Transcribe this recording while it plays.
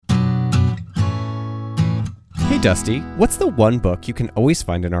Dusty, what's the one book you can always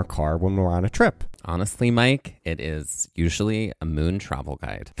find in our car when we're on a trip? Honestly, Mike, it is usually a Moon travel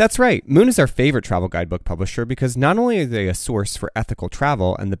guide. That's right. Moon is our favorite travel guidebook publisher because not only are they a source for ethical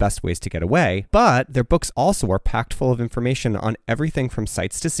travel and the best ways to get away, but their books also are packed full of information on everything from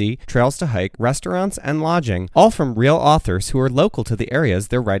sights to see, trails to hike, restaurants, and lodging, all from real authors who are local to the areas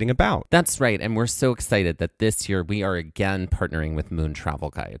they're writing about. That's right, and we're so excited that this year we are again partnering with Moon Travel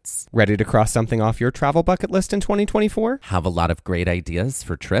Guides. Ready to cross something off your travel bucket list in 2024? Have a lot of great ideas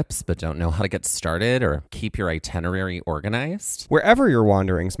for trips, but don't know how to get started or keep your itinerary organized? Wherever your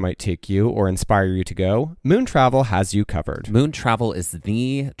wanderings might take you or inspire you to go, Moon Travel has you covered. Moon Travel is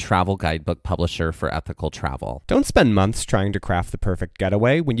the travel guidebook publisher for ethical travel. Don't spend months trying to craft the perfect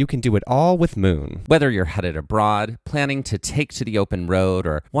getaway when you can do it all with Moon. Whether you're headed abroad, planning to take to the open road,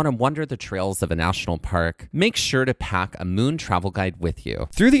 or want to wander the trails of a national park, make sure to pack a Moon travel guide with you.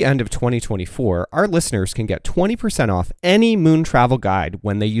 Through the end of 2024, our listeners can get 20% off any Moon travel guide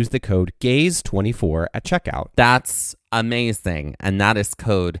when they use the code GAZE24 at checkout. That's amazing. And that is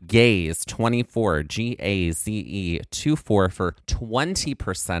code GAZE24, GAZE24 for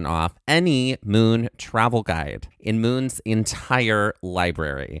 20% off any Moon travel guide in Moon's entire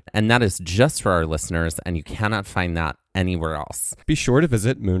library. And that is just for our listeners, and you cannot find that anywhere else. Be sure to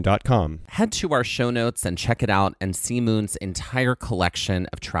visit moon.com. Head to our show notes and check it out and see Moon's entire collection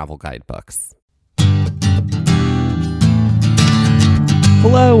of travel guidebooks.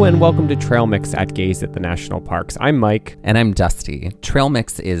 Hello and welcome to Trail Mix at Gaze at the National Parks. I'm Mike. And I'm Dusty. Trail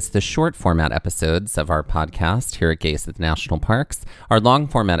Mix is the short format episodes of our podcast here at Gaze at the National Parks. Our long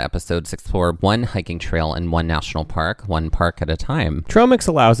format episodes explore one hiking trail in one national park, one park at a time. Trail Mix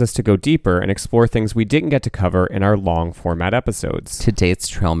allows us to go deeper and explore things we didn't get to cover in our long format episodes. Today's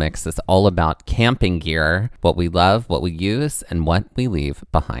Trail Mix is all about camping gear, what we love, what we use, and what we leave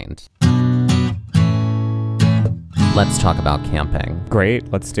behind. Let's talk about camping. Great,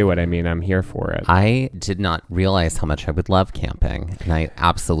 let's do it. I mean, I'm here for it. I did not realize how much I would love camping, and I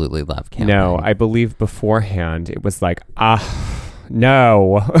absolutely love camping. No, I believe beforehand it was like,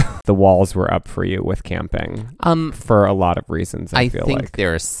 no. The walls were up for you with camping for a lot of reasons, I feel think like.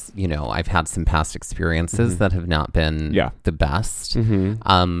 There's, I've had some past experiences that have not been the best.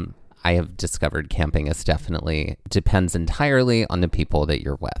 I have discovered camping is definitely depends entirely on the people that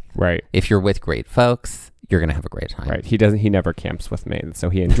you're with. Right. If you're with great folks, you're going to have a great time. Right. He never camps with me, so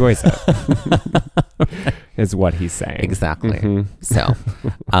he enjoys it. Is what he's saying. Exactly. Mm-hmm. So,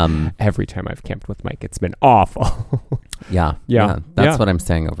 every time I've camped with Mike, it's been awful. Yeah. That's what I'm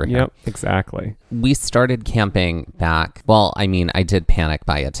saying over here. Yep, exactly. We started camping back. Well, I mean, I did panic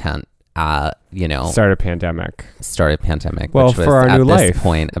buy a tent. Started pandemic. Well, which was for our at new this life.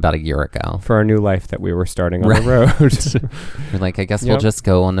 point about a year ago. For our new life that we were starting on the road. We're like, I guess we'll just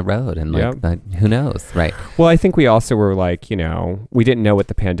go on the road and who knows, right? Well, I think we also were like, we didn't know what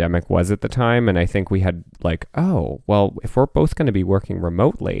the pandemic was at the time. And I think we had like, oh, well, if we're both going to be working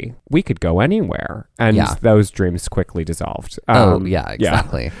remotely, we could go anywhere. And those dreams quickly dissolved.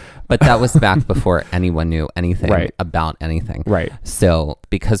 Exactly. Yeah. But that was back before anyone knew anything about anything. Right. So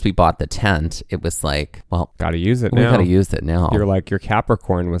because we bought the tent, it was like, well, got to use it now. We got to use it now. You're like, your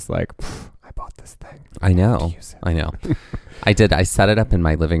Capricorn was like, I bought this thing. I know. I did. I set it up in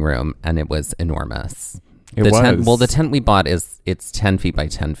my living room and it was enormous. The tent we bought it's 10 feet by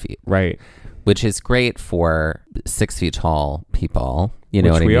 10 feet. Right. Which is great for 6 feet tall people. You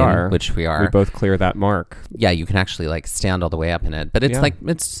know what I mean? Which we are. We both clear that mark. Yeah, you can actually like stand all the way up in it. But it's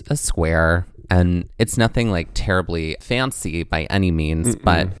it's a square and it's nothing like terribly fancy by any means.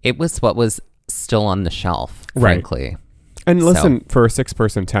 But it was what was still on the shelf, frankly. And listen, for a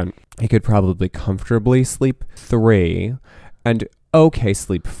 6-person tent, you could probably comfortably sleep 3 and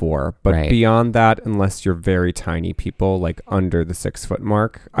sleep 4. But beyond that, unless you're very tiny people, like under the 6-foot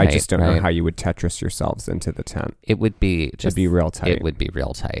mark, I just don't know how you would Tetris yourselves into the tent. It would be real tight. It would be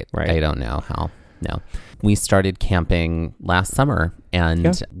real tight. Right. I don't know how. No. We started camping last summer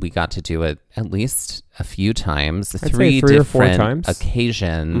and we got to do it at least a few times, I'd say 3 or 4 times.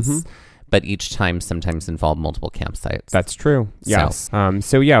 Occasions. But each time sometimes involved multiple campsites. That's true. Yes.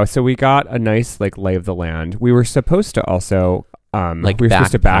 So we got a nice like lay of the land. We were supposed to also we were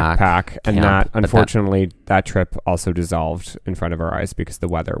supposed to backpack, and that unfortunately that trip also dissolved in front of our eyes because the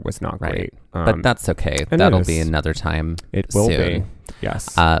weather was not great. But that's okay. That'll be another time. It will soon. be.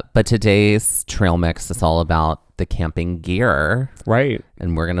 Yes. But today's Trail Mix is all about the camping gear. Right.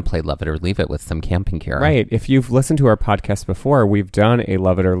 And we're going to play Love It or Leave It with some camping gear. Right. If you've listened to our podcast before, we've done a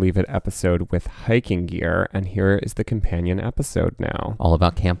Love It or Leave It episode with hiking gear. And here is the companion episode now. All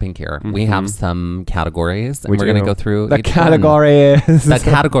about camping gear. Mm-hmm. We have some categories and we're going to go through the category is. The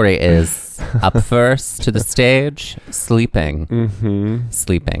category is Up first to the stage, sleeping. Mm-hmm.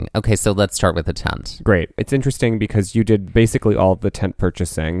 Sleeping. Okay, so let's start with the tent. Great. It's interesting because you did basically all of the tent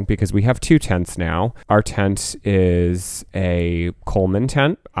purchasing because we have 2 tents now. Our tent is a Coleman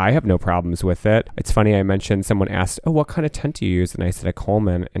tent. I have no problems with it. It's funny, I mentioned someone asked, oh, what kind of tent do you use? And I said a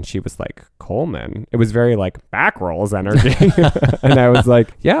Coleman. And she was like, Coleman? It was very like back rolls energy. And I was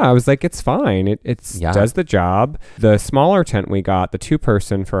like, it's fine. It does the job. The smaller tent we got, the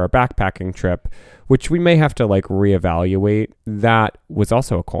 2-person for our backpacking trip, which we may have to like reevaluate, that was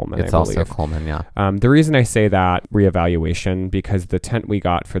also a Coleman. It's also a Coleman, yeah. The reason I say that reevaluation, because the tent we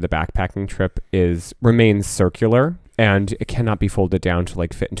got for the backpacking trip remains circular. And it cannot be folded down to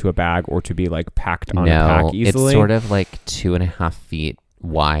like fit into a bag or to be like packed on a pack easily. It's sort of like 2.5 feet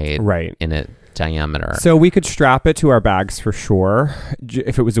wide, right, in its diameter. So we could strap it to our bags for sure.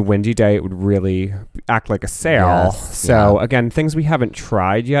 If it was a windy day, it would really act like a sail. Yes, so again, things we haven't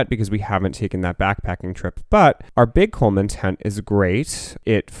tried yet because we haven't taken that backpacking trip. But our big Coleman tent is great.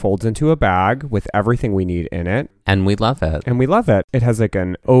 It folds into a bag with everything we need in it. And we love it. It has like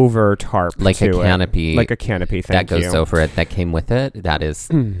an over tarp, like a canopy, that goes over it. That came with it. That is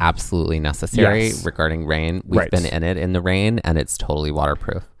absolutely necessary regarding rain. We've been in it in the rain, and it's totally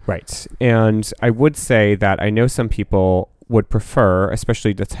waterproof. Right. And I would say that I know some people would prefer,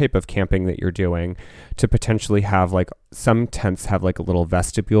 especially the type of camping that you're doing, to potentially have like some tents have like a little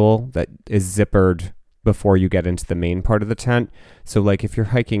vestibule that is zippered before you get into the main part of the tent. So like if you're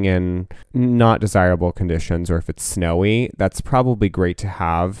hiking in not desirable conditions or if it's snowy, that's probably great to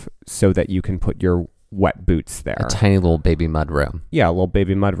have so that you can put your wet boots there. A tiny little baby mud room. Yeah, a little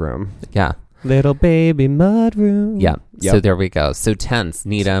baby mud room. Yeah. Little baby mud room. Yeah. Yep. So there we go. So tents,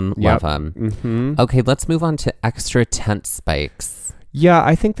 need them, love them. Mm-hmm. Okay, let's move on to extra tent spikes. Yeah,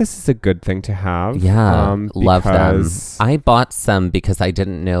 I think this is a good thing to have. Yeah, love them. I bought some because I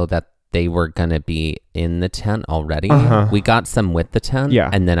didn't know that they were going to be in the tent already. We got some with the tent,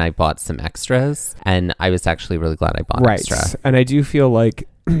 and then I bought some extras, and I was actually really glad I bought extra. And I do feel like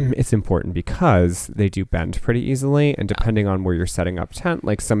it's important because they do bend pretty easily, and depending on where you're setting up tent,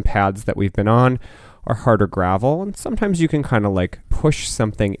 like some pads that we've been on are harder gravel, and sometimes you can kind of like push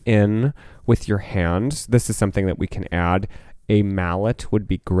something in with your hand. This is something that we can add. A mallet would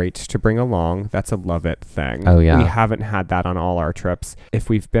be great to bring along. That's a love it thing. Oh, yeah. We haven't had that on all our trips. If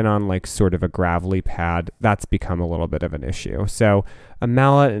we've been on like sort of a gravelly pad, that's become a little bit of an issue. So a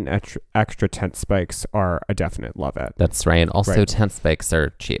mallet and extra tent spikes are a definite love it. That's right. Also, tent spikes are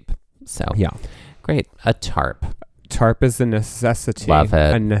cheap. So yeah. Great. A tarp. Tarp is a necessity. Love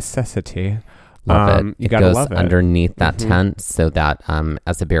it. A necessity. Love it. You gotta goes love it. underneath that tent so that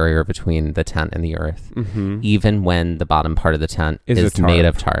as a barrier between the tent and the earth, even when the bottom part of the tent is made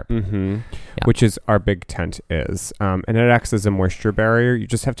of tarp. Which is our big tent is. And it acts as a moisture barrier. You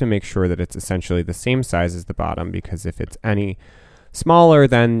just have to make sure that it's essentially the same size as the bottom, because if it's any smaller,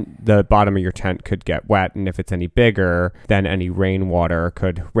 then the bottom of your tent could get wet, and if it's any bigger, then any rainwater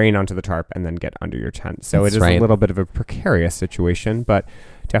could rain onto the tarp and then get under your tent. So it is a little bit of a precarious situation, but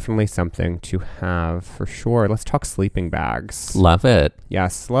definitely something to have for sure. Let's talk sleeping bags. Love it.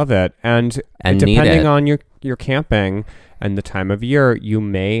 Yes, love it. And depending on your camping and the time of year, you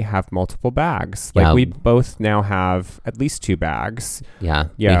may have multiple bags. Like we both now have at least 2 bags. Yeah.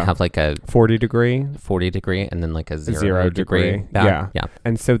 We have like a 40 degree, and then like a 0 degree bag. Yeah.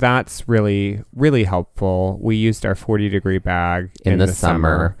 And so that's really, really helpful. We used our 40 degree bag in the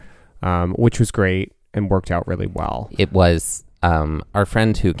summer, which was great and worked out really well. It was, our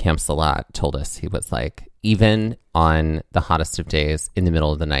friend who camps a lot told us, he was like, even on the hottest of days in the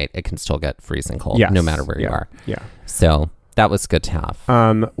middle of the night, it can still get freezing cold, no matter where you are. Yeah. So that was good to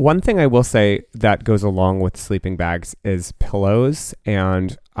have. One thing I will say that goes along with sleeping bags is pillows.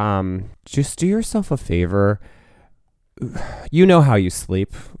 And just do yourself a favor. You know how you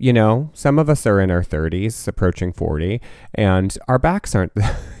sleep. You know, some of us are in our 30s, approaching 40, and our backs aren't,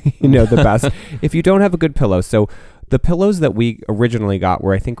 the best if you don't have a good pillow. So the pillows that we originally got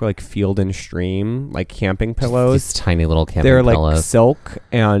were, I think, like Field and Stream, like camping pillows. These tiny little camping pillows. They're pillows. Like silk,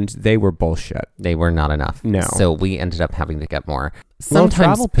 and they were bullshit. They were not enough. No. So we ended up having to get more.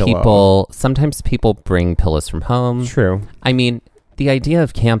 Sometimes people bring pillows from home. True. I mean, the idea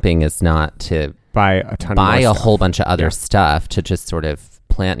of camping is not to buy a whole bunch of other stuff, to just sort of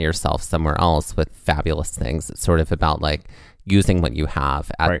plant yourself somewhere else with fabulous things. It's sort of about like using what you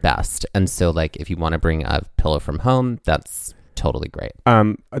have at best. And so like if you want to bring a pillow from home, that's totally great.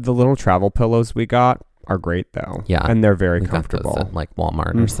 The little travel pillows we got are great though. Yeah. And they're very comfortable. At, like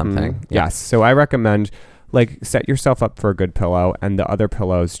Walmart or something. Yes. So I recommend like set yourself up for a good pillow, and the other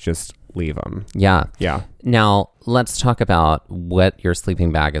pillows just leave them. Yeah. Yeah. Now, let's talk about what your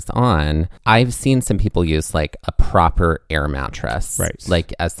sleeping bag is on. I've seen some people use like a proper air mattress. Right.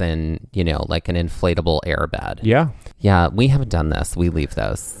 Like as in, like an inflatable air bed. Yeah. Yeah, we haven't done this. We leave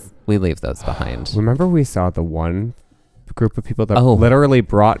those. We leave those behind. Remember we saw the one group of people that Oh. literally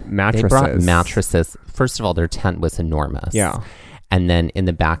brought mattresses. They brought mattresses. First of all, their tent was enormous. Yeah. And then in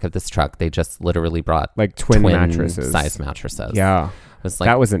the back of this truck, they just literally brought Like twin mattresses. size mattresses. Yeah. It was like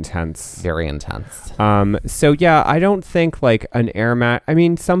That was intense. very intense. So yeah, I don't think like an air mat. I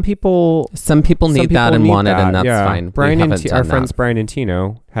mean, some people need that and want it, and that's yeah. fine. Brian We and haven't our done friends that. Brian and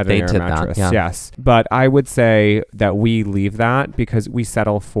Tino had They an air did that, mattress. yeah. Yes, but I would say that we leave that because we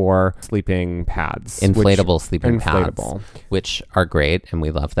settle for sleeping pads, Inflatable sleeping inflatable. pads, which are great and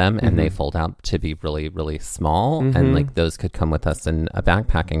we love them, and they fold out to be really, really small, and like those could come with us in a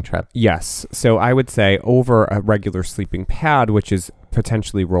backpacking trip. Yes. So I would say over a regular sleeping pad, which is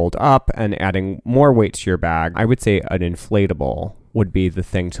potentially rolled up and adding more weight to your bag, I would say an inflatable would be the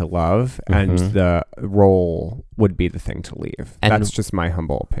thing to love, and the roll would be the thing to leave. And that's just my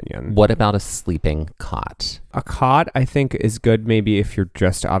humble opinion. What about a sleeping cot? A cot, I think, is good maybe if you're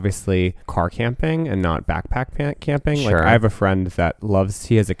just obviously car camping and not backpack camping. Sure. Like I have a friend that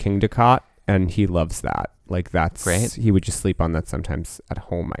he has a king to cot, and he loves that. Like that's great. He would just sleep on that sometimes at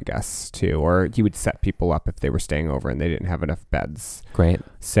home, I guess, too. Or he would set people up if they were staying over and they didn't have enough beds. Great.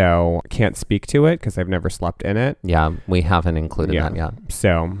 So can't speak to it because I've never slept in it. Yeah, we haven't included that yet.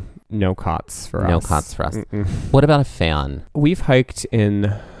 So no cots for us. No cots for us. Mm-mm. What about a fan? We've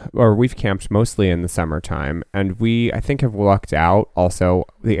we've camped mostly in the summertime, and I think have lucked out. Also,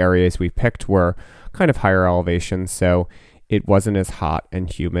 the areas we picked were kind of higher elevation, so it wasn't as hot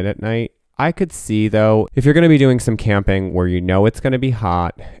and humid at night. I could see, though, if you're going to be doing some camping where it's going to be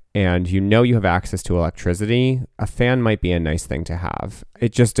hot and you have access to electricity, a fan might be a nice thing to have.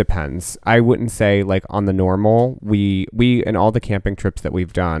 It just depends. I wouldn't say, like, on the normal, we in all the camping trips that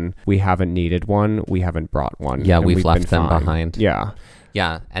we've done, we haven't needed one. We haven't brought one. Yeah, and we've left them fine. behind. Yeah.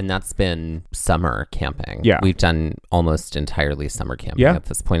 Yeah, and that's been summer camping. Yeah. We've done almost entirely summer camping at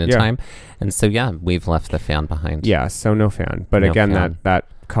this point in time. And so, we've left the fan behind. Yeah, so no fan. But No again, fan. that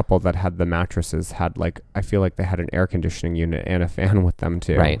couple that had the mattresses had I feel like they had an air conditioning unit and a fan with them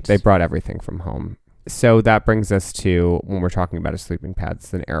too. Right. They brought everything from home. So that brings us to when we're talking about a sleeping pad,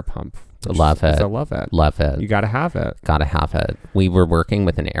 it's an air pump. Love it. I love it. Love it. You got to have it. Gotta have it. We were working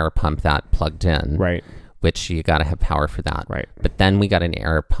with an air pump that plugged in. Right. Which you gotta have power for that. Right. But then we got an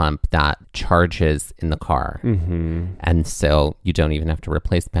air pump that charges in the car. Mm-hmm. And so you don't even have to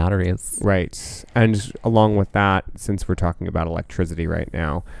replace batteries. Right. And along with that, since we're talking about electricity right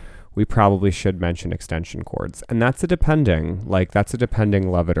now, we probably should mention extension cords. And that's a depending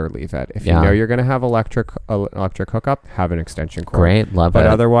love it or leave it. If you know you're going to have electric hookup, have an extension cord. Great, love it. But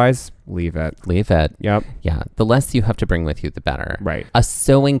otherwise, leave it. Leave it. Yep. Yeah. The less you have to bring with you, the better. Right. A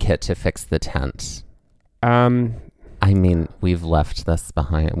sewing kit to fix the tent. I mean, we've left this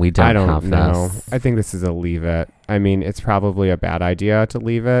behind. We don't have know. this. I think this is a leave it. I mean, it's probably a bad idea to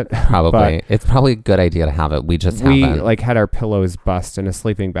leave it. Probably. It's probably a good idea to have it. We just haven't. We had our pillows bust and a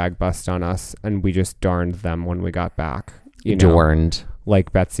sleeping bag bust on us, and we just darned them when we got back. Adorned.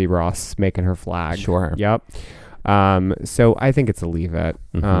 Like Betsy Ross making her flag. Sure. Yep. So I think it's a leave it.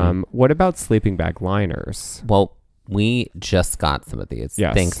 Mm-hmm. What about sleeping bag liners? Well, we just got some of these,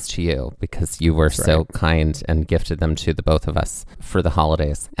 thanks to you, because you were so kind and gifted them to the both of us for the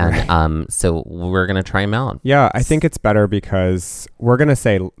holidays. And so we're going to try them out. Yeah, I think it's better because we're going to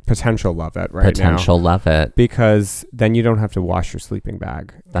say potential love it right now. Potential love it. Because then you don't have to wash your sleeping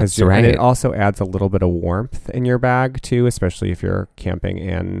bag. That's right. And it also adds a little bit of warmth in your bag too, especially if you're camping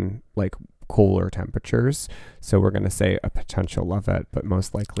in cooler temperatures. So we're going to say a potential love it, but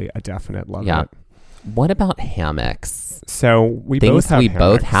most likely a definite love it. What about hammocks? So we both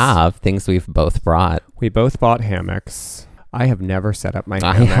have things we've both brought. We both bought hammocks. I have never set up my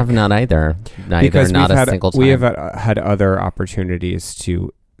hammock. I have not either. Because not a single time. We have had other opportunities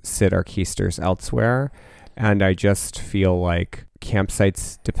to sit our keisters elsewhere. And I just feel like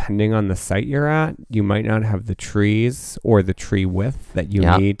campsites, depending on the site you're at, you might not have the trees or the tree width that you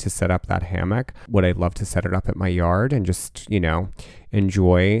need to set up that hammock. Would I love to set it up at my yard and just,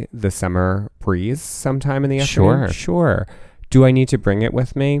 enjoy the summer breeze sometime in the afternoon? Sure. Do I need to bring it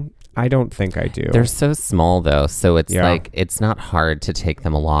with me? I don't think I do. They're so small though, so it's it's not hard to take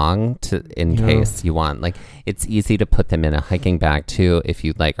them along in case you want. It's easy to put them in a hiking bag too if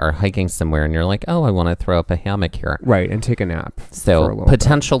you are hiking somewhere and you're like, oh, I want to throw up a hammock here. Right, and take a nap. So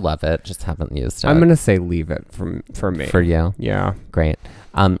potential love it, just haven't used it. I'm gonna say leave it for me. For you? Yeah. Great.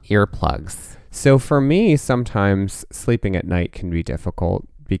 Earplugs. So for me, sometimes sleeping at night can be difficult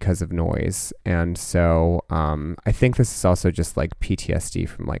because of noise. And so I think this is also just like PTSD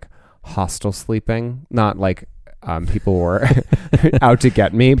from like hostel sleeping, not like people were out to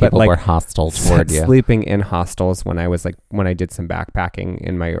get me, but People like were hostile toward you. sleeping in hostels when I did some backpacking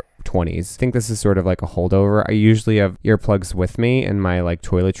in my 20s. I think this is sort of like a holdover. I usually have earplugs with me in my like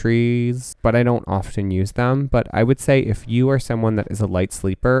toiletries, but I don't often use them. But I would say if you are someone that is a light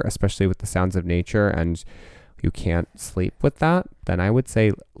sleeper, especially with the sounds of nature, and you can't sleep with that, then I would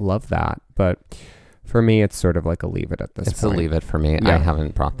say love that. But for me, it's sort of like a leave it at this point. It's a leave it for me. Yeah. I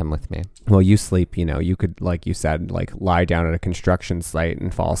haven't brought them with me. Well, you sleep, you could, like you said, like lie down at a construction site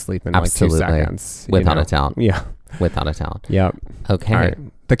and fall asleep in Absolutely. like 2 seconds. Without a doubt. Yeah. Without a doubt. Yep. Okay. All right.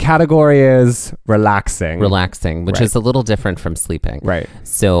 The category is relaxing. Relaxing, which Right. is a little different from sleeping. Right.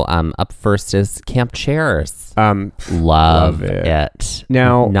 So up first is camp chairs. Love Love it. it.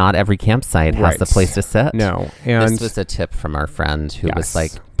 Now- not every campsite has Right. a place to sit. No. And This was a tip from our friend who was Yes.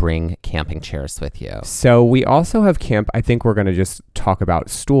 like, bring camping chairs with you. so we also have camp. I think we're going to just talk about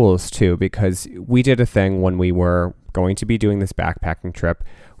stools too, because we did a thing when we were going to be doing this backpacking trip.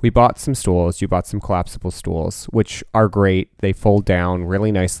 We bought some stools. You bought some collapsible stools, which are great. They fold down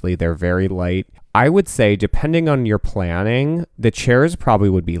really nicely. They're very light. I would say, depending on your planning, the chairs probably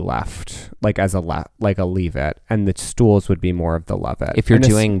would be left, like as a leave it, and the stools would be more of the love it. If you're And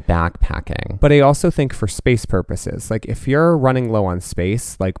doing backpacking. but I also think for space purposes, like if you're running low on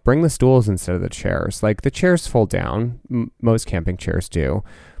space, like bring the stools instead of the chairs. Like the chairs fold down. Most camping chairs do.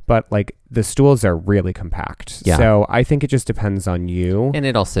 But like the stools are really compact. Yeah. So I think it just depends on you. And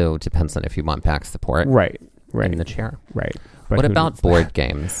it also depends on if you want back support Right. in the chair. Right. But What who about needs board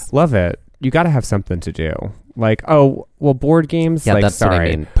games? that? Love it. You got to have something to do. Like, oh, well, board games. Yeah, like, that's sorry.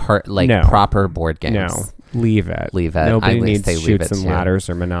 what I mean. No. Proper board games. No, leave it. Leave it. Nobody I always needs say leave shoots it and too. ladders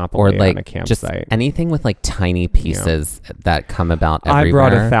or Monopoly Or on a like just campsite. anything with like tiny pieces that come about I everywhere.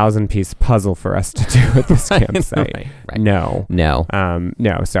 brought a 1,000-piece puzzle for us to do at this campsite. Right. No. No.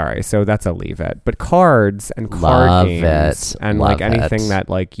 No, sorry. So that's a leave it. But cards and card Love games it. and Love like anything it. that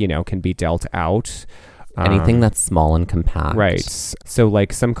like, can be dealt out. Anything that's small and compact. Right. So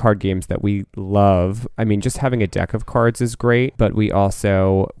like some card games that we love, I mean, just having a deck of cards is great, but we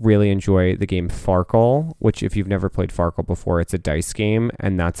also really enjoy the game Farkle, which if you've never played Farkle before, it's a dice game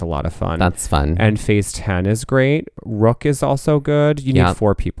and that's a lot of fun. That's fun. And Phase 10 is great. Rook is also good. You Yeah. need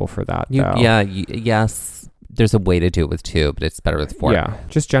 4 people for that though. Yes. There's a way to do it with 2, but it's better with 4. Yeah.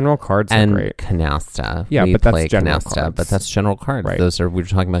 Just general cards And are great. canasta. Yeah, we but that's play general canasta, cards. but that's general cards. Right. Those are, we were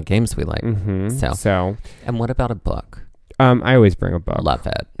talking about games we like. Mm-hmm. So, and what about a book? I always bring a book. Love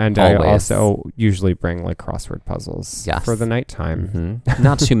it. And Always. I also usually bring like crossword puzzles Yes. for the nighttime.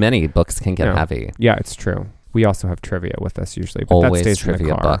 Not too many books can get No. heavy. Yeah, it's true. We also have trivia with us usually, but Always that stays in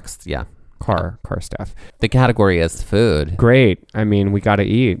trivia the car. books. Yeah. Car stuff. The category is food. Great. I mean, we got to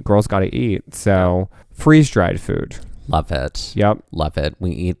eat. Girls got to eat. So freeze-dried food. Love it. Yep. Love it. We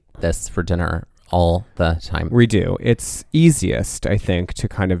eat this for dinner all the time. We do. It's easiest, I think, to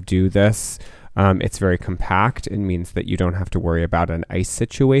kind of do this. It's very compact. It means that you don't have to worry about an ice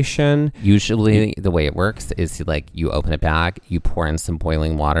situation. Usually the way it works is you open a bag, you pour in some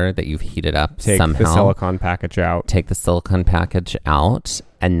boiling water that you've heated up Take somehow. the silicone package out. Take the silicone package out,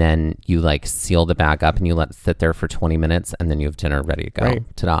 and then you seal the bag up and you let it sit there for 20 minutes, and then you have dinner ready to go. Right.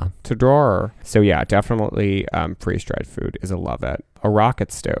 Ta-da. To drawer. So yeah, definitely Oh, freeze-dried food is a love it. A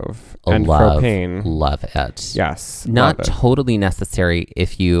rocket stove A and love, propane. Love it. Yes. Not love it. totally necessary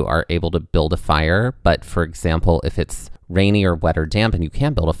if you are able to build a fire, but for example, if it's rainy or wet or damp and you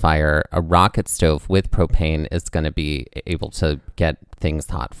can't build a fire, a rocket stove with propane is going to be able to get things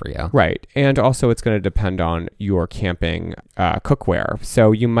hot for you. Right. And also it's going to depend on your camping cookware.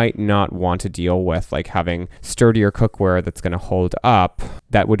 So you might not want to deal with having sturdier cookware that's going to hold up,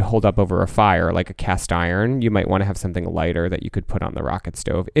 that would hold up over a fire, like a cast iron. You might want to have something lighter that you could put on the rocket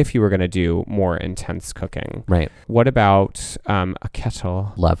stove if you were going to do more intense cooking. Right. What about a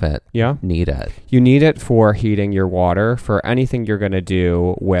kettle? Love it. Yeah. Need it. You need it for heating your water, for anything you're going to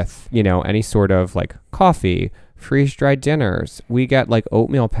do with, any sort of coffee, freeze-dried dinners. We get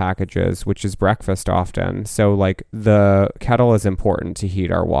oatmeal packages, which is breakfast often. So the kettle is important to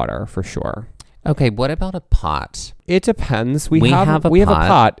heat our water for sure. Okay, what about a pot? It depends. We have have a a pot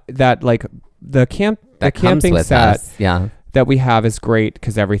pot that the That comes camping with set us. Yeah. that we have is great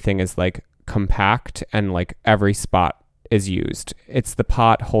because everything is compact and every spot is used. It's the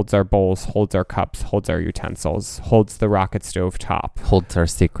pot, holds our bowls, holds our cups, holds our utensils, holds the rocket stove top. Holds our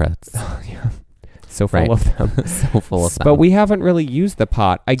secrets. Yeah. So full Right. of them. So full of them. But we haven't really used the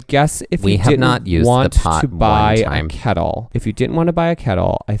pot. I guess if We you have didn't not used the want pot to one buy a time. kettle, if you didn't want to buy a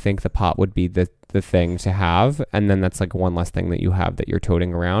kettle, I think the pot would be the the thing to have, and then that's like one less thing that you have that you're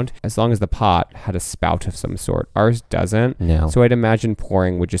toting around, as long as the pot had a spout of some sort. Ours doesn't. No. So I'd imagine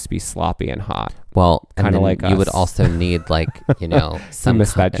pouring would just be sloppy and hot. Well, Kind of like you us. would also need like, some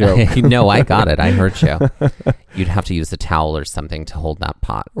missed that joke. No, I got it. I heard you. You'd have to use a towel or something to hold that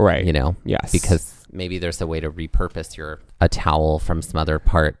pot. Right. Yes. Because maybe there's a way to repurpose a towel from some other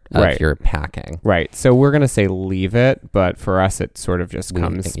part of your packing. Right. So we're going to say leave it, but for us, it sort of just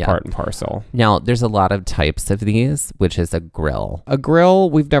comes part and parcel. Now, there's a lot of types of these, which is a grill. A grill,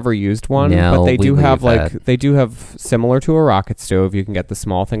 we've never used one, No, but they do have it. they do have similar to a rocket stove. You can get the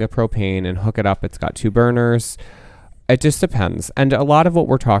small thing of propane and hook it up. It's got 2 burners. It just depends. And a lot of what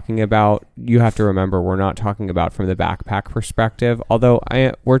we're talking about, you have to remember, we're not talking about from the backpack perspective, although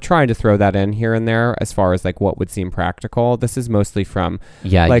we're trying to throw that in here and there as far as like what would seem practical. This is mostly from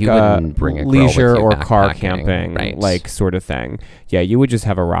like you wouldn't bring a grill leisure with you or car backpacking, camping, right. like sort of thing. Yeah, you would just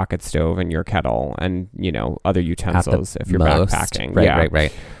have a rocket stove and your kettle and, other utensils if you're backpacking.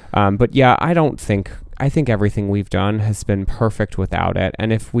 Right. But yeah, I think everything we've done has been perfect without it.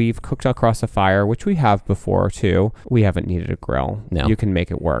 And if we've cooked across a fire, which we have before too, we haven't needed a grill. No. You can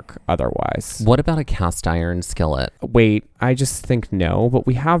make it work otherwise. What about a cast iron skillet? Wait, I just think no, but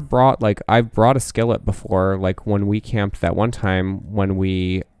we have brought, I've brought a skillet before, like when we camped that one time when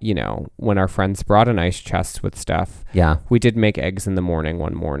we, when our friends brought an ice chest with stuff. Yeah. We did make eggs in the morning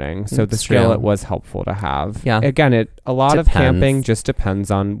one morning. So the It's true. skillet was helpful to have. Yeah. Again, a lot of Depends. camping just depends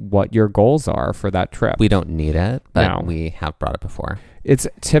on what your goals are for that trip. We don't need it, but No. we have brought it before. It's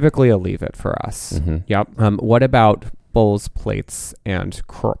typically a leave it for us. Mm-hmm. Yep. What about bowls, plates, and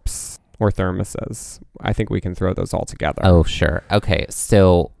crooks or thermoses? I think we can throw those all together. Oh, sure. Okay.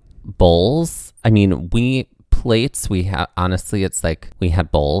 So bowls, plates, we have, honestly, it's like we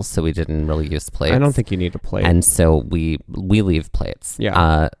had bowls, so we didn't really use plates. I don't think you need a plate. And so we leave plates.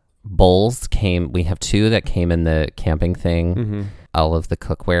 Yeah. Bowls we have 2 that came in the camping thing, Mm-hmm. all of the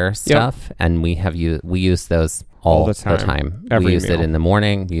cookware stuff, and we use those all the time. Every we use meal. it in the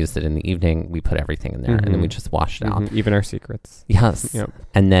morning, we use it in the evening, we put everything in there, and then we just wash it out. Mm-hmm. Even our secrets. Yes. Yep.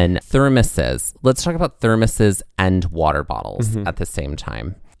 And then thermoses. Let's talk about thermoses and water bottles Mm-hmm. at the same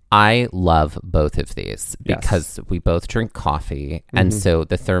time. I love both of these because we both drink coffee. And so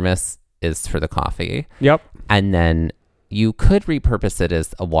the thermos is for the coffee. Yep. And then you could repurpose it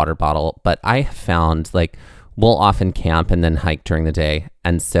as a water bottle. But I have found we'll often camp and then hike during the day.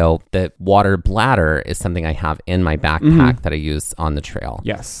 And so the water bladder is something I have in my backpack that I use on the trail.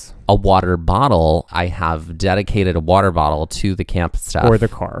 Yes. A water bottle, I have dedicated a water bottle to the camp stuff. Or the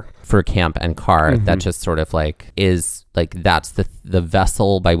car. For camp and car, that just sort of is that's the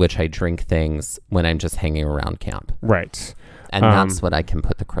vessel by which I drink things when I'm just hanging around camp. Right. And that's what I can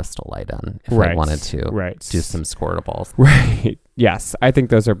put the crystal light on if I wanted to do some squirtables. Right. Yes. I think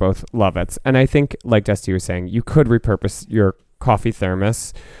those are both love-its. And I think, like Dusty was saying, you could repurpose your coffee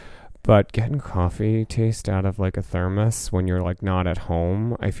thermos, but getting coffee taste out of a thermos when you're not at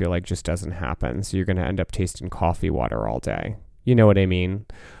home, I feel just doesn't happen. So you're going to end up tasting coffee water all day. You know what I mean?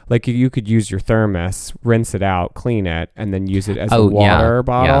 You could use your thermos, rinse it out, clean it, and then use it as a water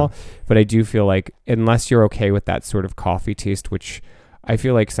bottle. Yeah. But I do feel unless you're okay with that sort of coffee taste, which I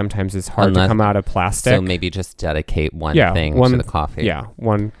feel sometimes is hard to come out of plastic. So maybe just dedicate one thing to the coffee. Yeah,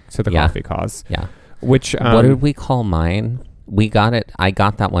 one to the coffee cause. Yeah. Which what did we call mine? We got it. I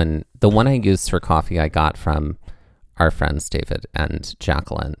got that one. The one I used for coffee, I got from our friends David and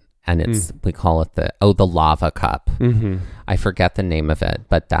Jacqueline. And it's, we call it the lava cup. Mm-hmm. I forget the name of it,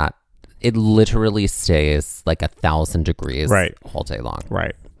 but it literally stays 1,000 degrees all day long.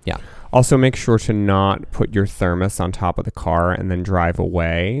 Right. Yeah. Also, make sure to not put your thermos on top of the car and then drive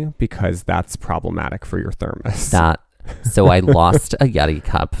away, because that's problematic for your thermos. So I lost a Yeti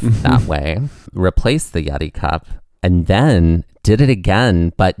cup that way, replaced the Yeti cup, and then did it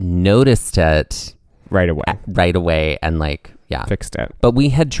again, but noticed it right away and fixed it. But we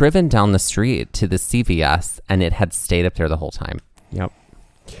had driven down the street to the CVS and it had stayed up there the whole time. Yep.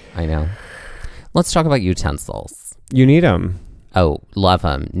 I know. Let's talk about utensils. You need them. Oh, love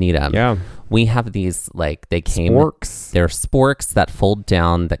them. Need them. Yeah. We have these they came. Sporks. They're sporks that fold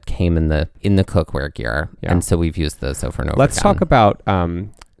down that came in the cookware gear. Yeah. And so we've used those over and over Let's again. talk about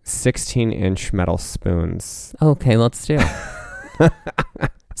 16-inch metal spoons. Okay, let's do.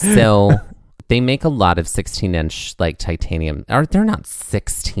 So they make a lot of 16-inch titanium. They're not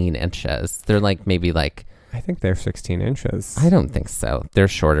 16 inches. They're maybe I think they're 16 inches. I don't think so. They're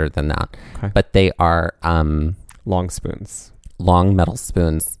shorter than that. Okay. But they are long spoons. long metal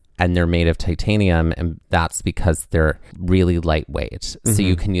spoons. and they're made of titanium, and that's because they're really lightweight. So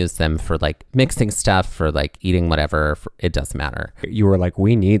you can use them for like mixing stuff, for like eating whatever. It doesn't matter. You were like,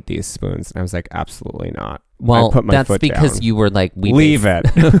 we need these spoons. And I was like, absolutely not. Well, I put my that's foot because down. you were like, Leave it.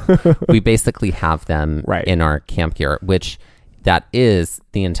 we basically have them Right. in our camp gear, which that is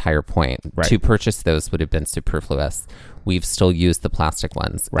the entire point. Right. To purchase those would have been superfluous. We've still used the plastic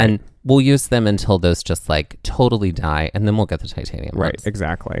ones. Right. And we'll use them until those just like totally die, and then we'll get the titanium Right, ones.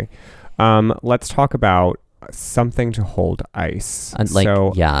 exactly. Let's talk about something to hold ice. Like,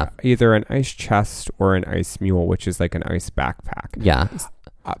 so yeah. either an ice chest or an ice mule, which is like an ice backpack. Yeah.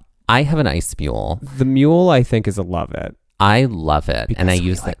 I have an ice mule. The mule, I think, is a love it. I love it. Because and I we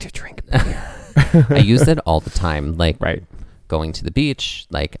use like it. to drink beer. I use it all the time. Like Right. going to the beach,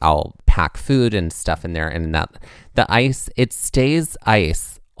 like I'll pack food and stuff in there, and that the ice, it stays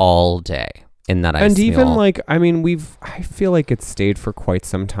ice all day in that ice And even mule. like, I mean, I feel like it's stayed for quite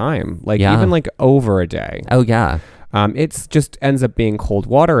some time. Like Yeah. even like over a day. Oh yeah. It's just ends up being cold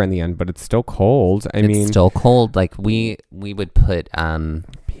water in the end, but it's still cold. I It's mean, still cold. Like we would put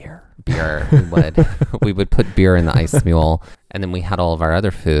beer. We would put beer in the ice mule, and then we had all of our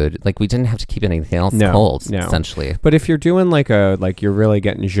other food. Like we didn't have to keep anything else cold, essentially. But if you're doing like you're really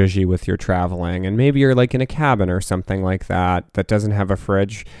getting zhuzhy with your traveling, and maybe you're like in a cabin or something like that doesn't have a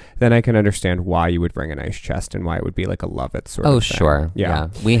fridge, then I can understand why you would bring an ice chest and why it would be like a love it sort of thing. Oh, sure. Yeah.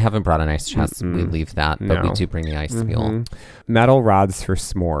 We haven't brought an ice chest. We leave that, but we No. do bring the ice mule. Metal rods for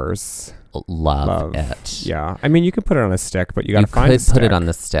s'mores. Love it. Yeah. I mean, you could put it on a stick, but you got You to find a could stick. put it on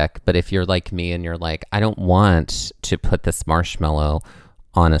the stick, but if you're like me and you're like, I don't want to put this marshmallow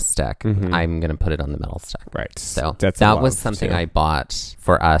on a stick, I'm going to put it on the metal stick. Right. So That's a that was love, something too. I bought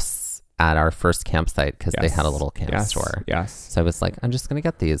for us at our first campsite because they Yes. had a little camp Yes. store. Yes. So I was like, I'm just going to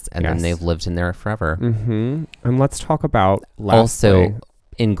get these. And then Yes. they've lived in there forever. And let's talk about Also,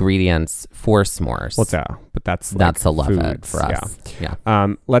 ingredients for s'mores. what's that? But that's like That's a love it foods. for us. Yeah.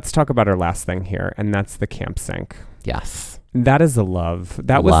 Let's talk about our last thing here, and that's the camp sink. Yes. That is a love.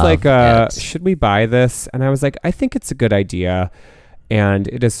 That was Love like, it. should we buy this? And I was like, I think it's a good idea. And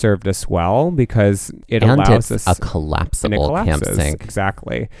it has served us well because it And allows it's us a collapsible and it camp collapses. sink.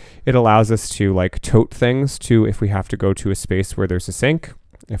 Exactly. It allows us to like tote things to if we have to go to a space where there's a sink.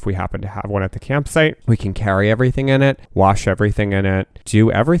 If we happen to have one at the campsite, we can carry everything in it, wash everything in it, do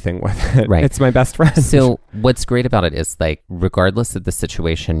everything with it. Right. It's my best friend. So what's great about it is like, regardless of the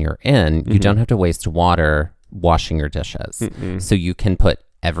situation you're in, you don't have to waste water washing your dishes. So you can put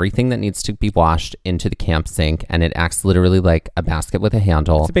everything that needs to be washed into the camp sink, and it acts literally like a basket with a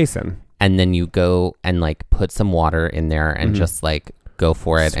handle. It's a basin. And then you go and like put some water in there and just like go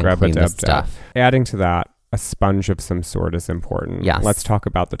for it and clean the stuff. Adding to that, a sponge of some sort is important. Yes. Let's talk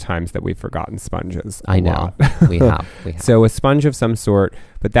about the times that we've forgotten sponges. I know. We have. So a sponge of some sort,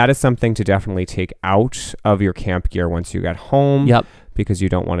 but that is something to definitely take out of your camp gear once you get home. Yep. Because you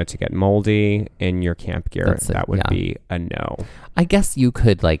don't want it to get moldy in your camp gear. That's it, That would yeah. be a no. I guess you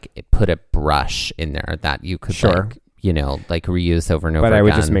could like put a brush in there that you could Sure. like, you know, like reuse over and over But again. I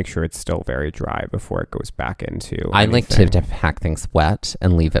would just make sure it's still very dry before it goes back into I like to anything. pack things wet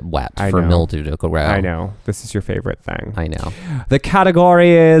and leave it wet I for know. mildew to grow. I know. This is your favorite thing. I know. The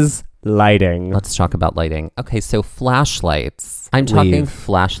category is lighting. Let's talk about lighting. Okay, so flashlights. I'm talking Leave.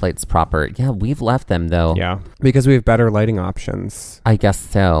 flashlights proper. Yeah, we've left them though. Yeah. Because we have better lighting options. I guess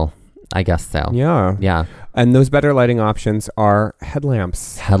so. Yeah. Yeah. And those better lighting options are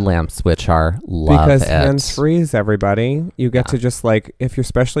headlamps. Headlamps, which are love Because it. hands frees everybody. You get to just like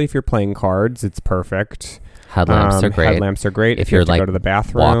especially if you're playing cards, it's perfect. Headlamps are great. Headlamps are great. If you you're have to like go to the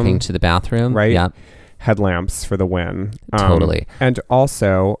bathroom, walking to the bathroom, right? Yeah. Headlamps for the win. Totally. And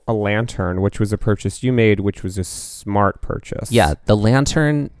also a lantern, which was a purchase you made, which was a smart purchase. Yeah, the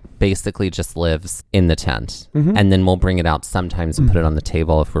lantern basically just lives in the tent, and then we'll bring it out sometimes and put it on the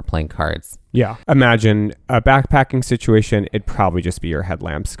table if we're playing cards. Yeah. Imagine a backpacking situation. It'd probably just be your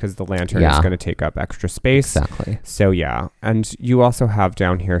headlamps because the lantern is Yeah. going to take up extra space. Exactly. So yeah. And you also have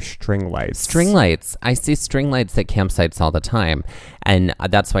down here string lights. String lights. I see string lights at campsites all the time, and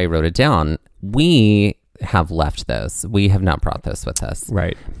that's why I wrote it down. We have left those. We have not brought those with us.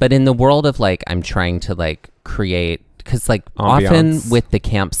 Right. But in the world of like, I'm trying to like create, because like often Ambiance. with the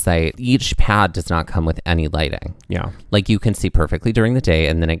campsite, each pad does not come with any lighting. Yeah. Like you can see perfectly during the day,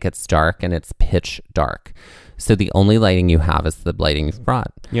 and then it gets dark and it's pitch dark. So the only lighting you have is the lighting you've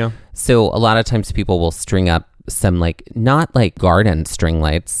brought. Yeah. So a lot of times people will string up some like, not like garden string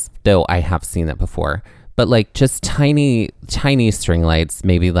lights, though I have seen that before, but like just tiny string lights,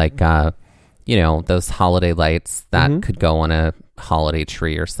 maybe like, you know, those holiday lights that could go on a holiday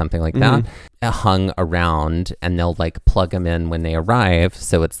tree or something like that hung around, and they'll like plug them in when they arrive.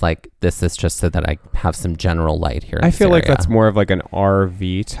 So it's like, this is just so that I have some general light here. I feel like that's more of like an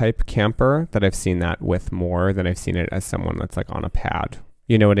RV type camper that I've seen that with more than I've seen it as someone that's like on a pad.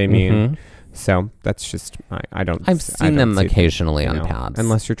 You know what I mean? So that's just, I've seen them occasionally on pads.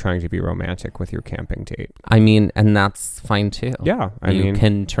 Unless you're trying to be romantic with your camping date. I mean, and that's fine too. Yeah. You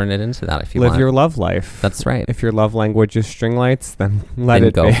can turn it into that if you live want. your love life. That's right. If your love language is string lights, then let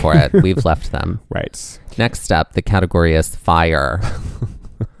it go be. for it. We've left them. Right. Next up, the category is fire.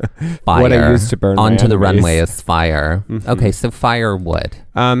 Fire. What I used to burn onto the enemies. runway is fire. Okay, so firewood.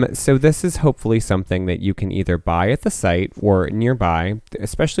 So this is hopefully something that you can either buy at the site or nearby,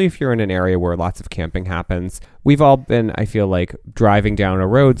 especially if you're in an area where lots of camping happens. We've all been, I feel like, driving down a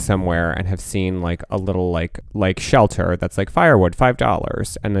road somewhere and have seen like a little like shelter that's like firewood,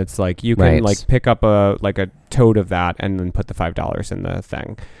 $5, and it's like you can like pick up a tote of that and then put the $5 in the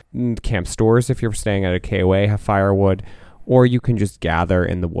thing. Camp stores, if you're staying at a KOA, have firewood. Or you can just gather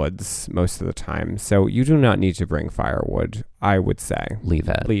in the woods most of the time. So you do not need to bring firewood, I would say. Leave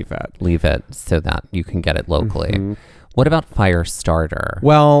it. Leave it. Leave it so that you can get it locally. What about fire starter?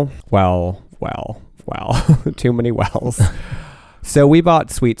 Well. Too many wells. So we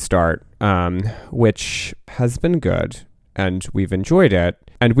bought Sweet Start, which has been good, and we've enjoyed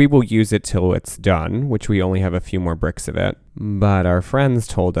it. And we will use it till it's done, which we only have a few more bricks of it. But our friends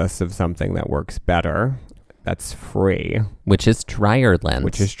told us of something that works better. That's free. Which is dryer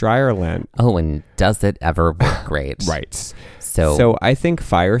lint. Oh, and does it ever work great? Right. So I think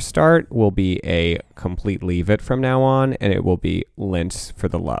Fire Start will be a complete leave it from now on, and it will be lint for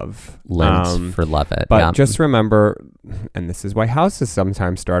the love. Lint for love it. But just remember, and this is why houses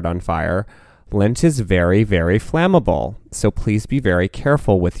sometimes start on fire, lint is very, very flammable. So please be very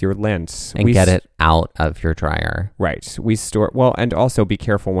careful with your lint. And get it out of your dryer. Right. We store, and also be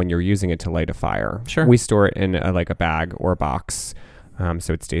careful when you're using it to light a fire. Sure. We store it in a bag or a box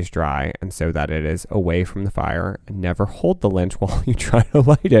so it stays dry and so that it is away from the fire. And never hold the lint while you try to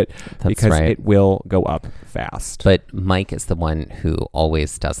light it because it will go up fast. But Mike is the one who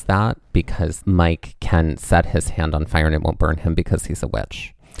always does that because Mike can set his hand on fire and it won't burn him because he's a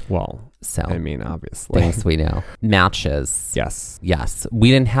witch. Well, so I mean, obviously. Things we know. Matches. Yes.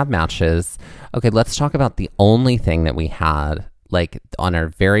 We didn't have matches. Okay, let's talk about the only thing that we had, like on our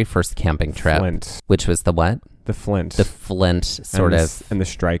very first camping trip. Flint. Which was the what? The flint. The flint, And the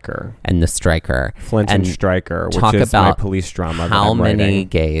striker. And the striker. Flint and striker, which talk is about my police drama that how I'm many writing.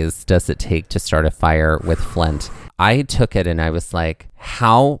 gays does it take to start a fire with flint? I took it and I was like,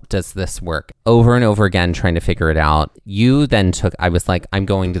 how does this work? Over and over again, trying to figure it out. You then I was like, I'm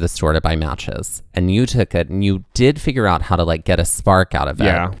going to the store to buy matches. And you took it and you did figure out how to like get a spark out of it.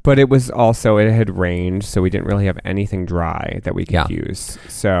 Yeah, but it was also, it had rained, so we didn't really have anything dry that we could use.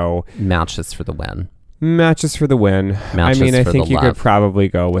 So matches for the win. Matches for the win. I think you could probably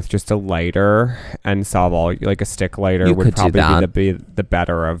go with just a lighter and Sawball, like a stick lighter would probably be the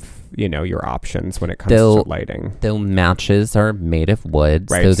better of, your options when it comes to lighting. Though matches are made of wood,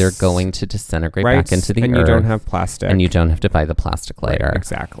 so they're going to disintegrate back into the earth. And you don't have plastic. And you don't have to buy the plastic lighter. Right,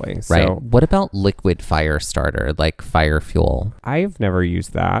 exactly. Right. So, what about liquid fire starter, like fire fuel? I've never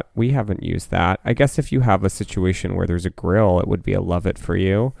used that. We haven't used that. I guess if you have a situation where there's a grill, it would be a love it for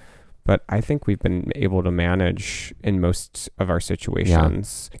you. But I think we've been able to manage in most of our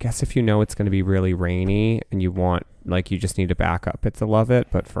situations. Yeah. I guess if you know it's going to be really rainy and you want, you just need a backup, it's a love it.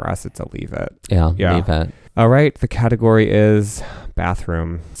 But for us, it's a leave it. Yeah, leave it. All right. The category is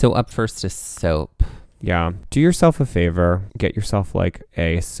bathroom. So up first is soap. Yeah. Do yourself a favor. Get yourself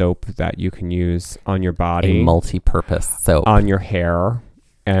a soap that you can use on your body. A multi-purpose soap. On your hair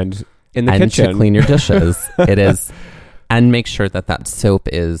and in the kitchen. And to clean your dishes. It is. And make sure that soap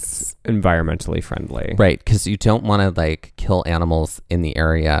is environmentally friendly. Right, because you don't want to kill animals in the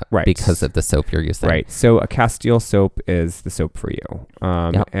area because of the soap you're using. Right. So a Castile soap is the soap for you.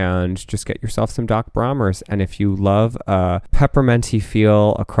 And just get yourself some Doc Bromers. And if you love a pepperminty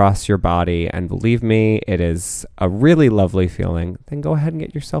feel across your body, and believe me, it is a really lovely feeling, then go ahead and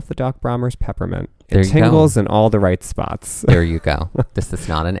get yourself the Doc Bromers peppermint. It tingles in all the right spots. There you go. This is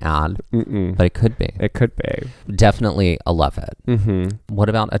not an ad, but it could be. It could be. Definitely a love it. Mm-hmm. What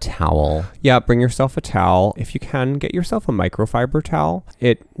about a towel? Yeah, bring yourself a towel. If you can, get yourself a microfiber towel.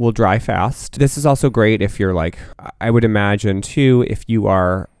 It will dry fast. This is also great if you're I would imagine too, if you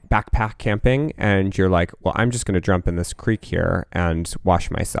are backpack camping and you're well, I'm just going to jump in this creek here and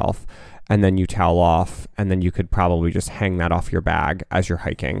wash myself. And then you towel off, and then you could probably just hang that off your bag as you're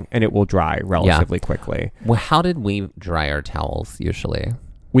hiking, and it will dry relatively quickly. Well, how did we dry our towels usually?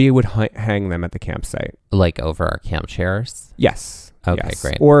 We would hang them at the campsite. Like over our camp chairs? Yes. Okay, yes.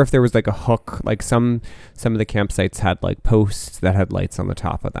 great. Or if there was like a hook, like some of the campsites had like posts that had lights on the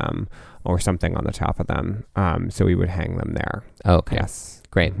top of them or something on the top of them. So we would hang them there. Okay. Yes.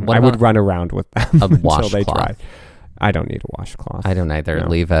 Great. I would run around with them a until they washcloth? dry. I don't need a washcloth. I don't either. No.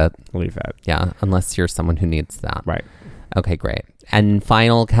 Leave it. Leave it. Yeah, unless you're someone who needs that. Right. Okay, great. And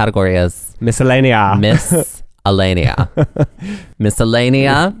final category is Miscellanea. Miscellanea.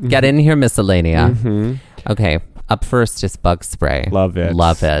 Miscellanea. Get in here, miscellanea. Mm-hmm. Okay. Up first is bug spray. Love it.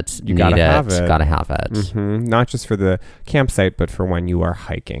 Love it. You Need gotta it. have it. Gotta have it. Mm-hmm. Not just for the campsite, but for when you are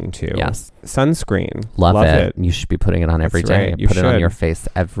hiking too. Yes. Sunscreen. Love it. You should be putting it on every That's day. right. You Put it on should. your face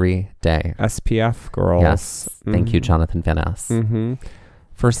every day. SPF, girls. Yes. Thank you, Jonathan Van Ness. Mm-hmm.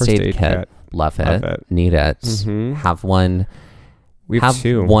 First aid kit. Love it. Love it. Need it. Mm-hmm. Have one. We have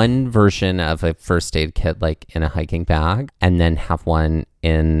two. one version of a first aid kit like in a hiking bag, and then have one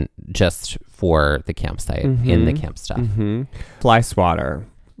in just for the campsite in the camp stuff. Mm-hmm. Fly swatter.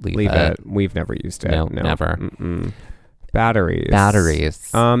 Leave it. We've never used it. No, No. never. Mm-mm.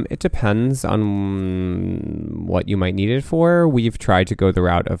 Batteries. It depends on what you might need it for. We've tried to go the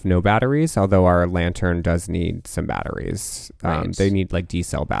route of no batteries, although our lantern does need some batteries. Right. They need like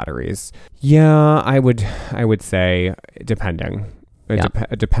D-cell batteries. Yeah, I would say depending.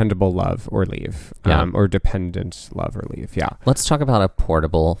 A dependable love or leave. Or dependent love or leave. Yeah. Let's talk about a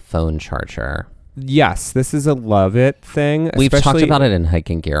portable phone charger. Yes, this is a love it thing. We've talked about it in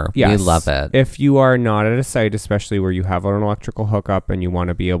hiking gear. Yes, we love it. If you are not at a site, especially where you have an electrical hookup and you want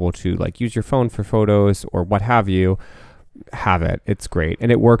to be able to like use your phone for photos or what have you, have it. It's great.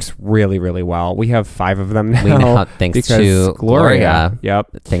 And it works really, really well. We have 5 of them now. Thanks to Gloria.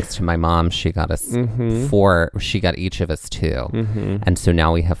 Yep. Thanks to my mom. She got us 4. She got each of us 2. Mm-hmm. And so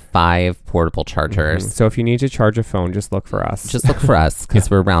now we have 5 portable chargers. Mm-hmm. So if you need to charge a phone, just look for us. Just look for us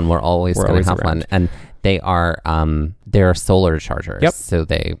because we're around. We're always going to have around. one. And they are they're solar chargers. Yep. So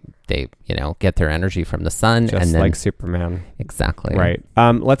they get their energy from the sun. Just and then, like Superman. Exactly. Right.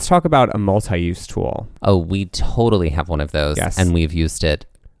 Let's talk about a multi-use tool. Oh, we totally have one of those. Yes. And we've used it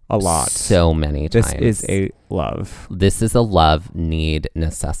a lot. So many times. This is a love. This is a love, need,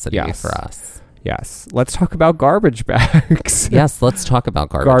 necessity Yes. for us. Yes. Let's talk about garbage bags. Yes, let's talk about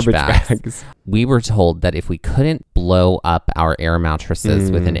garbage bags. We were told that if we couldn't blow up our air mattresses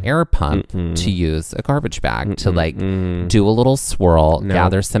with an air pump to use a garbage bag to like do a little swirl,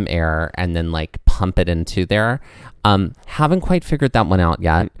 gather some air, and then like pump it into there. Haven't quite figured that one out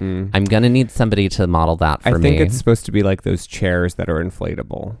yet. I'm going to need somebody to model that for me. I think it's supposed to be like those chairs that are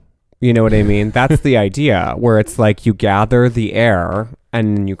inflatable. You know what I mean? That's the idea, where it's like you gather the air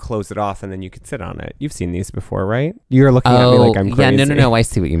and you close it off and then you can sit on it. You've seen these before, right? You're looking at me like I'm crazy. Yeah, no. I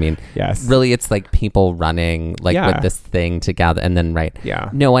see what you mean. Yes. Really, it's like people running like with this thing to gather and then, right.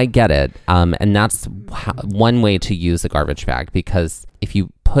 Yeah. No, I get it. And that's one way to use a garbage bag, because if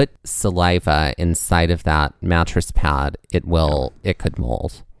you put saliva inside of that mattress pad, it could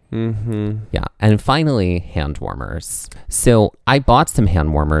mold. Mm-hmm. Yeah. And finally, hand warmers. So I bought some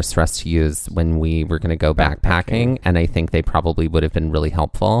hand warmers for us to use when we were going to go backpacking, and I think they probably would have been really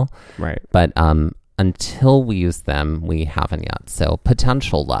helpful. Right. But until we use them, we haven't yet. So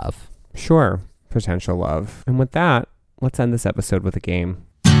potential love. Sure. Potential love. And with that, let's end this episode with a game.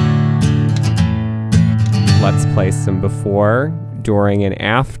 Let's play some before, during, and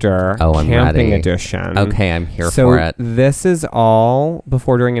after I'm camping ready. edition. Okay, I'm here for it. This is all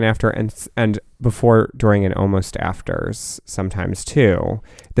before, during, and after, and before, during, and almost afters sometimes too.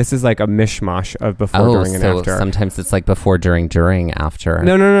 This is like a mishmash of before, during, and after. Sometimes it's like before, during, after.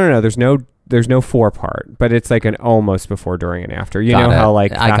 No. There's no 4 part, but it's like an almost before, during, and after. You know how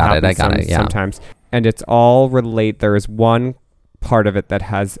like that happens sometimes. And it's all there is one part of it that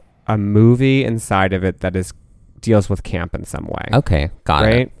has a movie inside of it that deals with camp in some way. Okay, got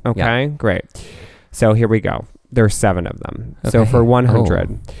it. Right? Okay, great. So here we go. There's 7 of them. Okay. So for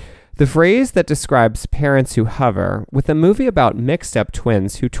 100. The phrase that describes parents who hover with a movie about mixed-up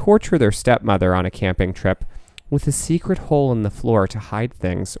twins who torture their stepmother on a camping trip with a secret hole in the floor to hide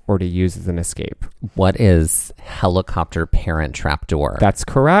things or to use as an escape. What is helicopter parent trapdoor? That's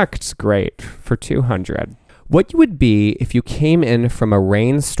correct. Great. For 200. What you would be if you came in from a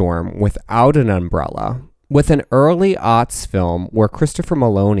rainstorm without an umbrella, with an early aughts film where Christopher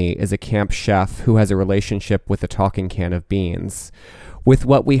Maloney is a camp chef who has a relationship with a talking can of beans, with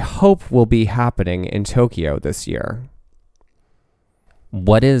what we hope will be happening in Tokyo this year.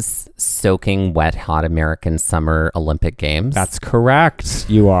 What is soaking wet hot American Summer Olympic Games? That's correct.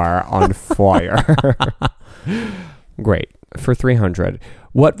 You are on fire. Great. For 300.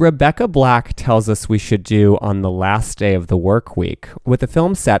 What Rebecca Black tells us we should do on the last day of the work week, with a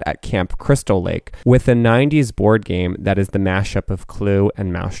film set at Camp Crystal Lake, with a 90s board game that is the mashup of Clue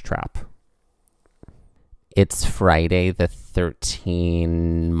and Mousetrap. It's Friday the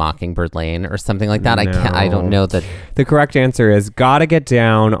 13 Mockingbird Lane or something like that. I don't know that. The correct answer is Gotta Get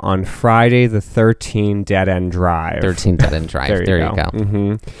Down on Friday the 13 Dead End Drive. 13 Dead End Drive. there you go.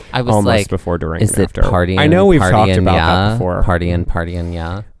 Mm-hmm. I was almost like, before, during, is and it after. partying? I know we've talked about yeah, that before. Partying,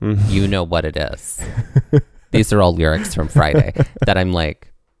 yeah. Mm-hmm. You know what it is. These are all lyrics from Friday that I'm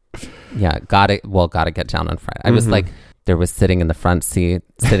like, yeah, gotta get down on Friday. I was like, there was sitting in the front seat,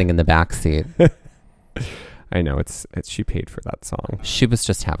 sitting in the back seat. I know, it's she paid for that song. She was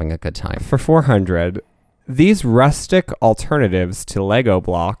just having a good time. For 400, these rustic alternatives to Lego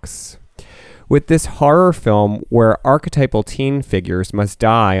blocks. With this horror film where archetypal teen figures must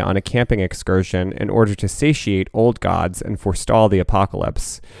die on a camping excursion in order to satiate old gods and forestall the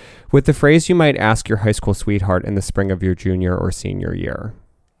apocalypse. With the phrase you might ask your high school sweetheart in the spring of your junior or senior year.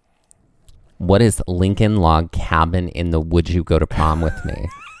 What is Lincoln Log Cabin in the Would You Go to Prom with Me?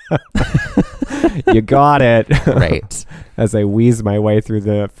 You got it. Right. As I wheeze my way through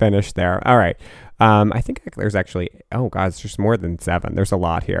the finish there. All right. I think there's actually, oh God, there's more than 7. There's a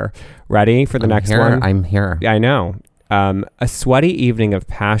lot here. Ready for the next one? I'm here. I know. A sweaty evening of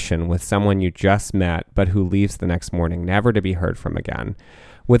passion with someone you just met, but who leaves the next morning, never to be heard from again.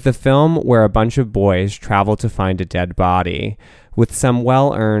 With the film where a bunch of boys travel to find a dead body, with some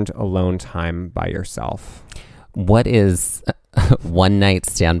well-earned alone time by yourself. What is One Night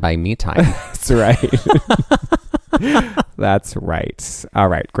Stand By Me Time? That's right. That's right. All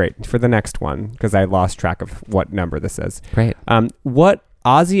right, great. For the next one, because I lost track of what number this is. Great. What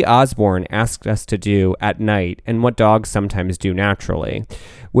Ozzy Osbourne asked us to do at night and what dogs sometimes do naturally.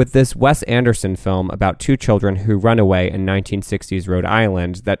 With this Wes Anderson film about 2 children who run away in 1960s Rhode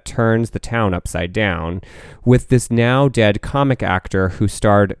Island that turns the town upside down. With this now dead comic actor who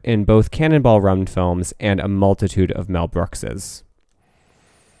starred in both Cannonball Run films and a multitude of Mel Brookses.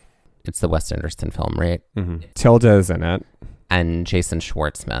 It's the Wes Anderson film, right? Mm-hmm. Tilda is in it. And Jason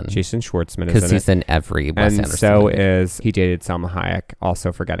Schwartzman. Jason Schwartzman is in it. Because he's in every Wes Anderson so movie. is, he dated Salma Hayek,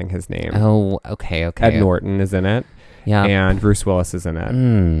 also forgetting his name. Oh, okay. Ed Norton is in it. Yeah. And Bruce Willis is in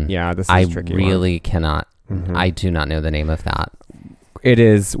it. Yeah, this is a tricky one. I really cannot, I do not know the name of that. It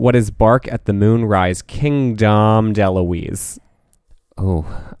is, what is Bark at the Moonrise Kingdom DeLuise. Oh,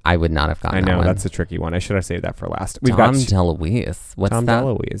 I would not have gotten that one. That's a tricky one. I should have saved that for last. We've got DeLuise. What's Tom that?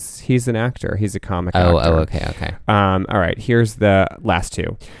 DeLuise. He's an actor. He's a comic actor. Oh, okay. All right, here's the last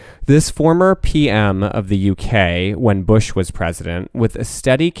 2. This former PM of the UK when Bush was president with a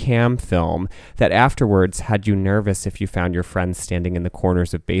steady cam film that afterwards had you nervous if you found your friends standing in the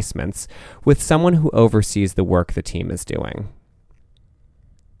corners of basements with someone who oversees the work the team is doing.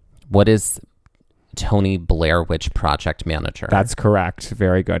 What is Tony Blair Witch Project Manager? That's correct.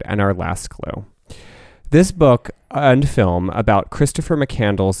 Very good. And our last clue. This book and film about Christopher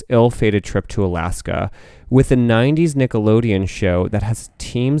McCandless's ill-fated trip to Alaska with a 90s Nickelodeon show that has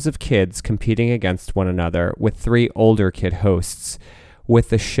teams of kids competing against one another with 3 older kid hosts with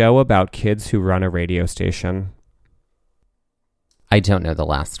the show about kids who run a radio station. I don't know the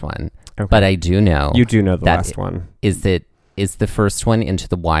last one, okay. But I do know. You do know the last one. Is the first one Into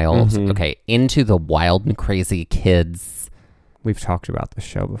the Wild? Mm-hmm. Okay, Into the Wild and Crazy Kids. We've talked about this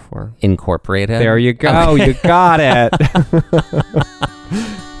show before. Incorporated. There you go. Okay. You got it.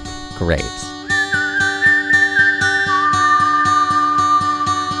 Great.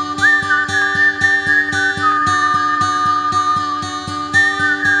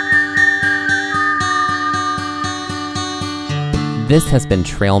 This has been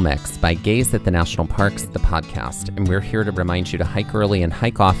Trail Mix by Gaze at the National Parks, the podcast, and we're here to remind you to hike early and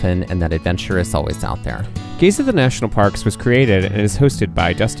hike often, and that adventure is always out there. Gaze at the National Parks was created and is hosted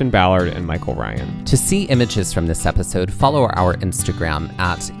by Dustin Ballard and Michael Ryan. To see images from this episode, follow our Instagram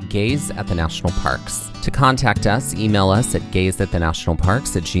at Gaze at the National Parks. To contact us, email us at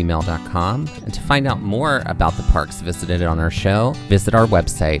gazeatthenationalparks@gmail.com. And to find out more about the parks visited on our show, visit our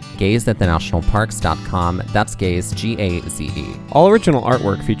website, gazeatthenationalparks.com. That's Gaze, G-A-Z-E. All original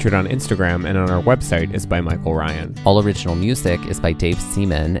artwork featured on Instagram and on our website is by Michael Ryan. All original music is by Dave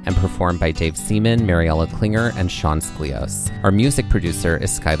Seaman and performed by Dave Seaman, Mariella Klinger, and Sean Sklios. Our music producer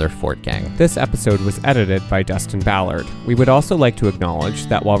is Skylar Fortgang. This episode was edited by Dustin Ballard. We would also like to acknowledge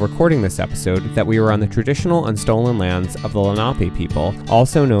that while recording this episode, that we were on the traditional and stolen lands of the Lenape people,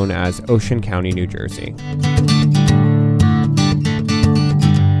 also known as Ocean County, New Jersey.